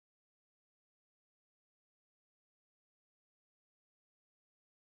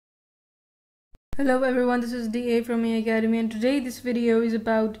Hello everyone, this is DA from E Academy, and today this video is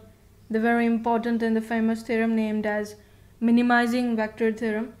about the very important and the famous theorem named as minimizing vector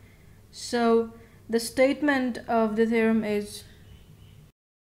theorem. So the statement of the theorem is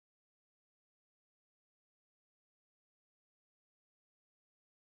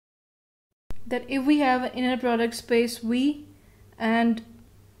that if we have an inner product space V and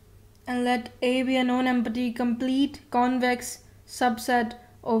let A be a non-empty complete convex subset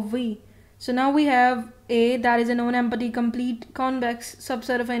of V. So now we have A, that is a non-empty complete convex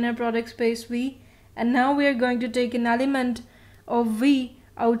subset of inner product space V, and now we are going to take an element of V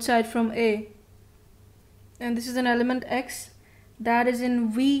outside from A, and this is an element X that is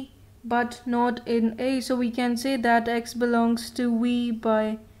in V but not in A, so we can say that X belongs to V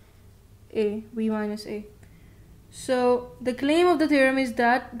by A, V minus A. So the claim of the theorem is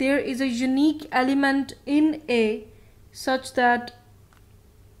that there is a unique element in A such that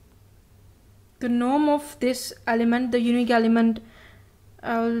the norm of this element, the unique element,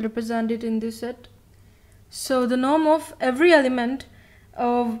 I will represent it in this set. So the norm of every element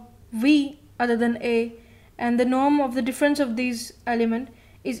of V other than A and the norm of the difference of these element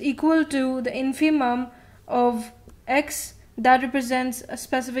is equal to the infimum of X that represents a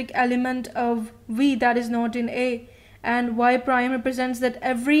specific element of V that is not in A, and Y prime represents that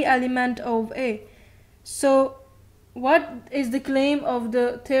every element of A. So what is the claim of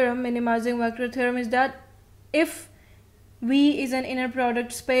the theorem, minimizing vector theorem, is that if V is an inner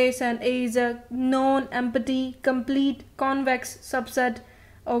product space and A is a non-empty complete convex subset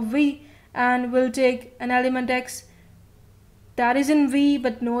of V, and we'll take an element X that is in V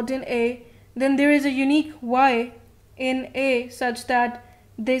but not in A, then there is a unique Y in A such that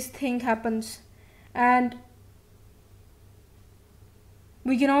this thing happens. And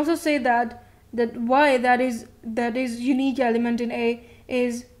we can also say that Y that is unique element in A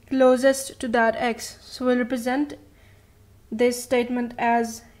is closest to that X. So we'll represent this statement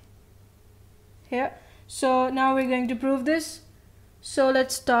as here. So now we're going to prove this. So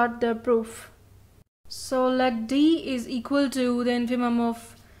let's start the proof. So let D is equal to the infimum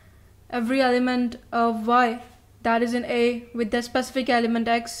of every element of Y that is in A with the specific element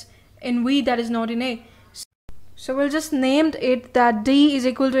X in V that is not in A. So we'll just name it that D is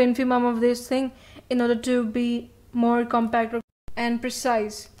equal to infimum of this thing in order to be more compact and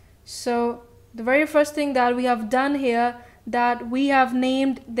precise. So the very first thing that we have done here, that we have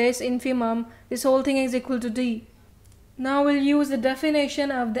named this infimum, this whole thing is equal to D. Now we'll use the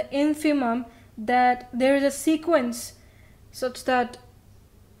definition of the infimum, that there is a sequence such that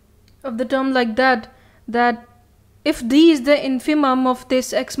of the term like that if D is the infimum of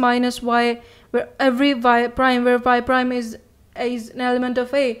this X minus Y, where every Y prime is an element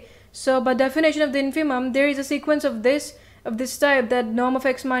of A. So by definition of the infimum, there is a sequence of this type, that norm of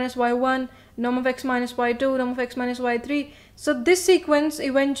X minus Y1, norm of X minus Y2, norm of X minus Y3. So this sequence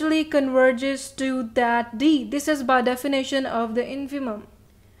eventually converges to that D. This is by definition of the infimum.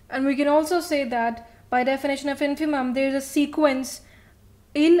 And we can also say that by definition of infimum, there is a sequence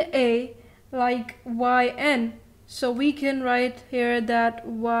in A like Yn. So we can write here that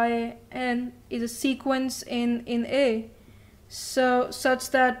Yn is a sequence in A. So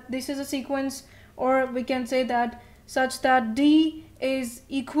such that this is a sequence, or we can say that such that D is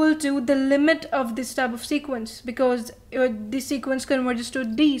equal to the limit of this type of sequence, because this sequence converges to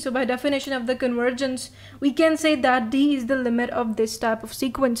D. So by definition of the convergence, we can say that D is the limit of this type of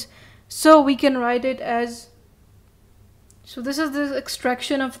sequence. So we can write it as, so this is the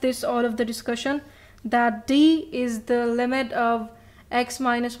extraction of this all of the discussion, that D is the limit of X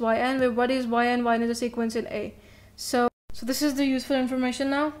minus Yn, where what is Yn? Yn is a sequence in A. So this is the useful information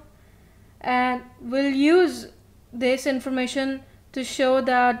now, and we'll use this information to show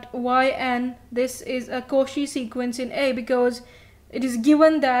that Yn, this is a Cauchy sequence in A, because it is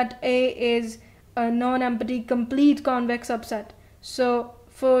given that A is a non-empty complete convex subset. So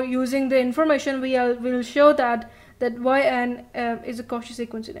for using the information, we'll show that Yn is a Cauchy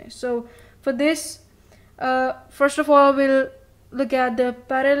sequence in A. So for this, first of all, we'll look at the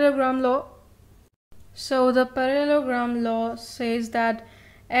parallelogram law. So the parallelogram law says that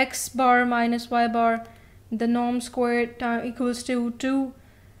X bar minus Y bar, the norm squared time equals to 2,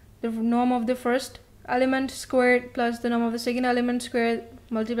 the norm of the first element squared plus the norm of the second element squared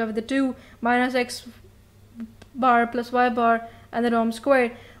multiplied with the 2 minus X bar plus Y bar and the norm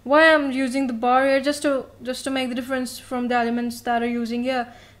squared. Why I'm using the bar here? Just to make the difference from the elements that are using here.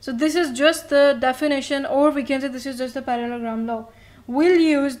 So this is just the definition, or we can say this is just the parallelogram law. We'll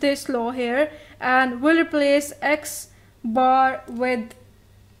use this law here and we'll replace X bar with,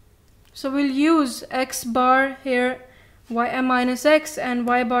 so we'll use X bar here ym minus x, and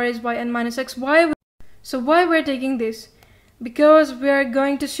y bar is yn minus x. Why we're taking this? Because we're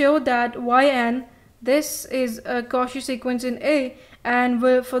going to show that yn, this is a Cauchy sequence in A, and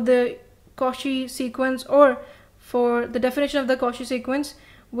for the Cauchy sequence, or for the definition of the Cauchy sequence,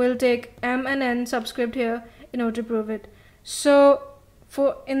 we'll take m and n subscript here in order to prove it. So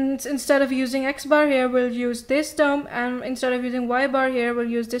instead of using x bar here, we'll use this term, and instead of using y bar here, we'll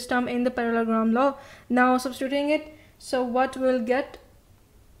use this term in the parallelogram law. Now substituting it, so what we'll get?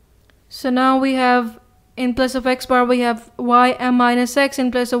 So now we have, in place of x bar we have ym minus x,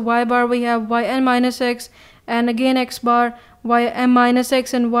 in place of y bar we have yn minus x, and again x bar ym minus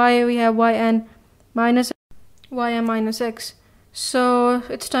x, and y we have ym minus x. So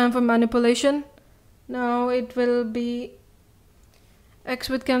it's time for manipulation. Now it will be x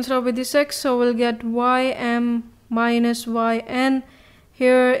will cancel out with this x, so we'll get ym minus yn.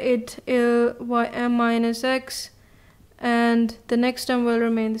 Here it is ym minus x, and the next term will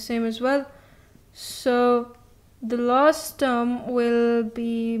remain the same as well. So the last term will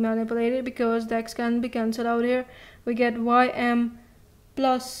be manipulated because the x can be cancelled out here. We get ym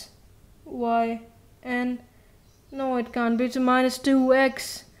plus yn. No, it can't be. It's minus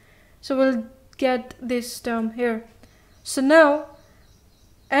 2x. So we'll get this term here. So now,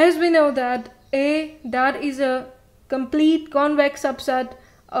 as we know that A, that is a complete convex subset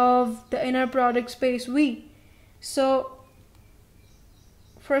of the inner product space V. So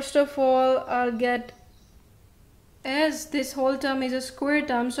first of all, I'll get, as this whole term is a square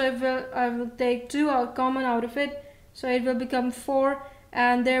term, so I will take 2 out common out of it, so it will become 4,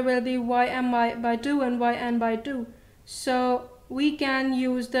 and there will be ym by 2 and yn by 2. So we can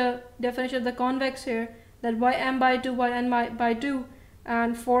use the definition of the convex here, that ym by 2, yn by 2,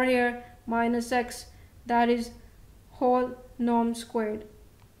 and 4 here minus x, that is whole norm squared.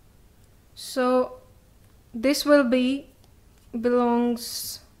 So this will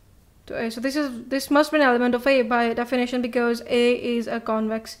belongs to A. So this must be an element of A by definition, because A is a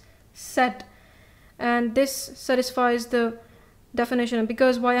convex set, and this satisfies the definition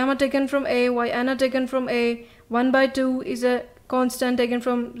because ym are taken from A, yn are taken from A, 1 by 2 is a constant taken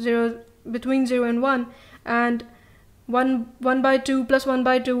from between 0 and 1, and 1 by 2 plus 1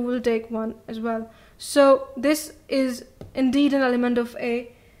 by 2 will take 1 as well. So this is indeed an element of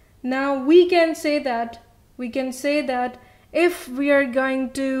A. Now we can say that if we are going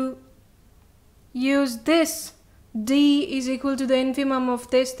to use this, D is equal to the infimum of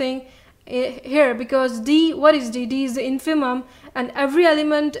this thing here, because D, what is D? D is the infimum, and every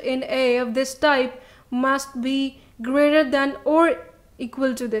element in A of this type must be greater than or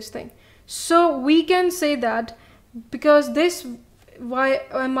equal to this thing. So we can say that because this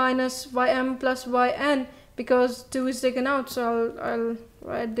ym minus ym plus yn, because 2 is taken out, so I'll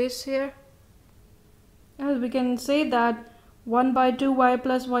write this here. As we can say that 1 by 2 y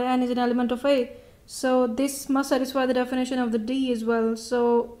plus yn is an element of A. So this must satisfy the definition of the D as well.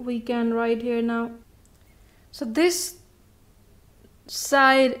 So we can write here now. So this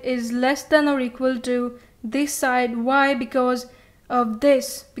side is less than or equal to this side. Why? Because of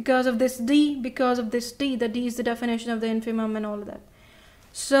this D, because of this D. The D is the definition of the infimum and all of that.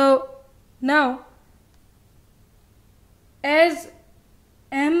 So now, as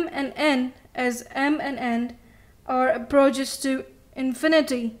m and n are approaches to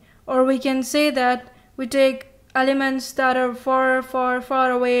infinity, or we can say that we take elements that are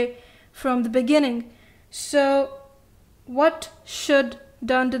far away from the beginning. So what should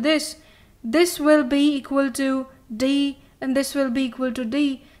done to this? This will be equal to D, and this will be equal to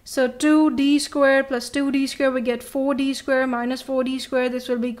D. So 2d squared plus 2d squared, we get 4d squared minus 4d squared. This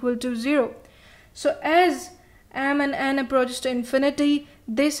will be equal to 0. So as m and n approaches to infinity,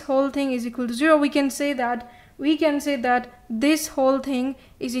 this whole thing is equal to 0. We can say that this whole thing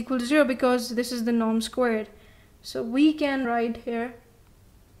is equal to 0 because this is the norm squared. So we can write here,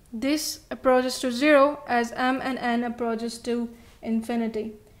 this approaches to 0 as m and n approaches to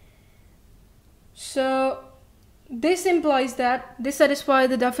infinity. So this implies that this satisfies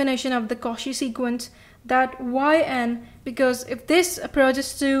the definition of the Cauchy sequence, that yn, because if this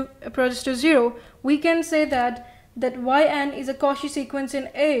approaches to 0, we can say that yn is a Cauchy sequence in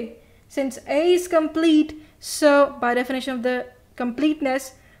A. Since A is complete, so by definition of the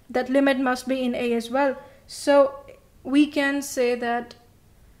completeness, that limit must be in A as well. So we can say that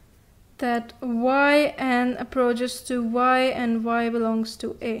yn approaches to y and y belongs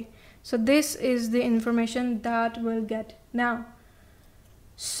to A. So this is the information that we'll get now.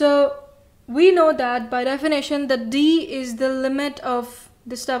 So we know that by definition that D is the limit of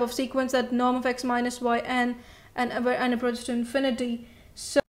this type of sequence, that norm of x minus yn and approaches to infinity.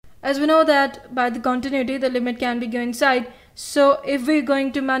 So as we know that by the continuity the limit can be go inside. So if we're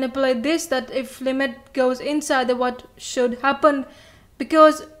going to manipulate this, that if limit goes inside, then what should happen,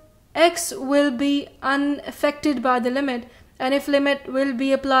 because x will be unaffected by the limit, and if limit will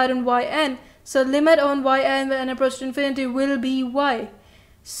be applied on yn, so limit on yn when n approaches to infinity will be y.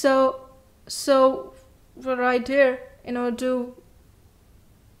 So we'll write here in order to,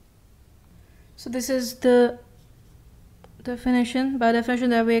 so this is the definition, by definition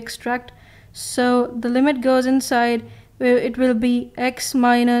that we extract. So the limit goes inside, where it will be x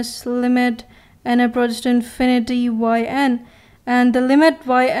minus limit n approaches to infinity yn, and the limit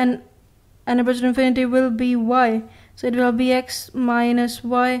yn n approaches to infinity will be y, so it will be x minus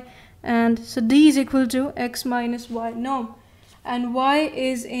y, and so d is equal to x minus y norm, and y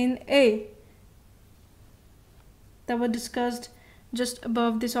is in a, that was discussed just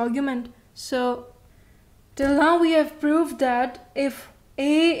above this argument. So till now we have proved that if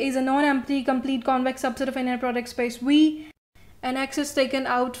A is a non-empty complete convex subset of an inner product space V, and x is taken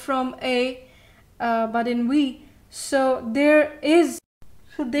out from A but in V, so there is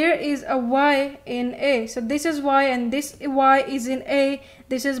a y in A. So this is y and this y is in A.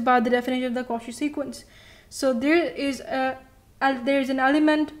 This is by the definition of the Cauchy sequence. So there is an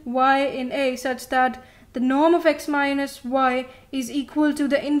element y in A such that the norm of x minus y is equal to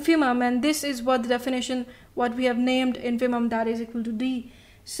the infimum, and this is what the definition, what we have named infimum, that is equal to d.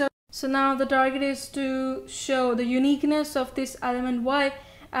 So now the target is to show the uniqueness of this element y,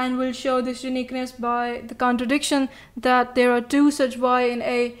 and we'll show this uniqueness by the contradiction that there are two such y in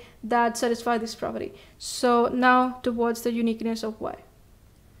A that satisfy this property. So now towards the uniqueness of y.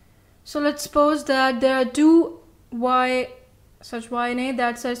 So let's suppose that there are two such y in A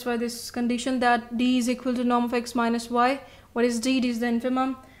that satisfy this condition, that d is equal to norm of x minus y. What is d? D is the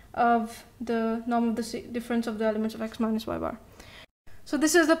infimum of the norm of the difference of the elements of x minus y bar. So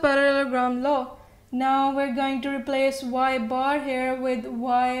this is the parallelogram law. Now we're going to replace y bar here with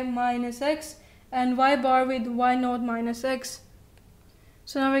y minus x, and y bar with y naught minus x.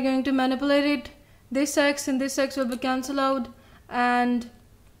 So now we're going to manipulate it. This x and this x will be cancelled out, and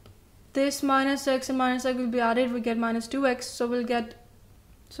this minus x and minus x will be added. We get minus 2x. So we'll get,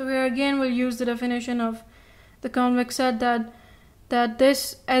 so here again we'll use the definition of the convex set, that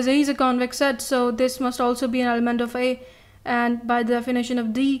this, as A is a convex set, so this must also be an element of A, and by the definition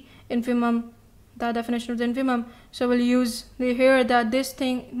of D infimum, that definition of the infimum, so we'll use here that this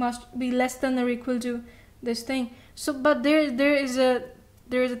thing must be less than or equal to this thing. So but there is a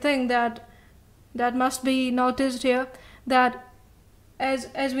thing that must be noticed here, that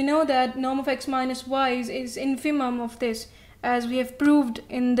as we know that norm of x minus y is infimum of this, as we have proved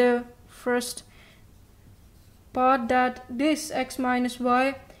in the first part, that this x minus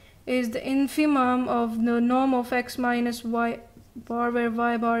y is the infimum of the norm of x minus y bar, where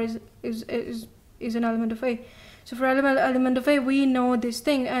y bar is an element of A. So for element of A we know this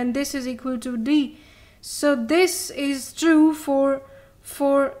thing, and this is equal to d. So this is true for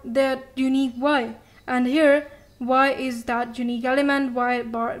that unique y, and here y is that unique element, y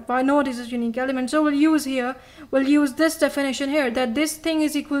naught is a unique element. So we'll use this definition here, that this thing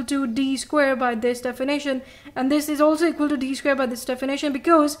is equal to d square by this definition, and this is also equal to d square by this definition,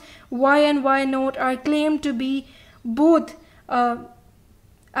 because y and y naught are claimed to be both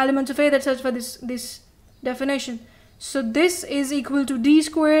elements of A that satisfy this definition. So this is equal to d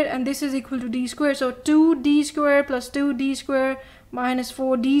squared, and this is equal to d squared. So 2d squared plus 2d squared minus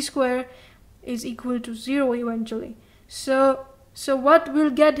 4d squared is equal to 0 eventually. So what we'll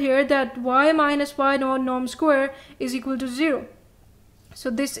get here, that y minus y naught norm square is equal to 0.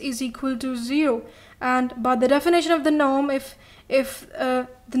 So this is equal to 0, and by the definition of the norm, if the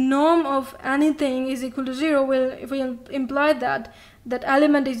norm of anything is equal to 0, will imply that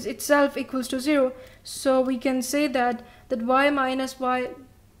element is itself equals to 0. So we can say that y minus y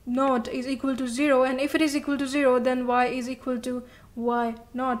naught is equal to 0, and if it is equal to 0, then y is equal to y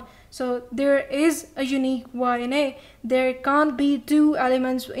naught. So there is a unique y in A. There can't be two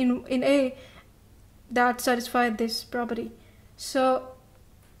elements in A that satisfy this property. So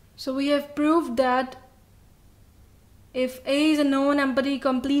we have proved that if A is a non-empty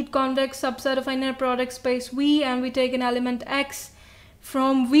complete convex subset of an inner product space V, and we take an element x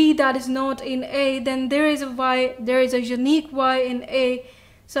from V that is not in A, then there is a unique y in A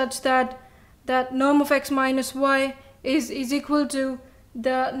such that norm of x minus y is equal to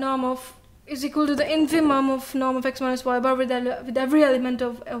the infimum of norm of x minus y bar with every element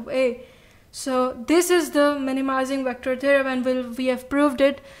of A. So this is the minimizing vector theorem, and we have proved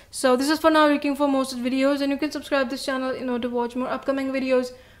it. So this is for now. Looking for more such videos, and you can subscribe this channel in order to watch more upcoming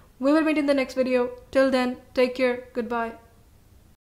videos. We will meet in the next video. Till then, take care. Goodbye.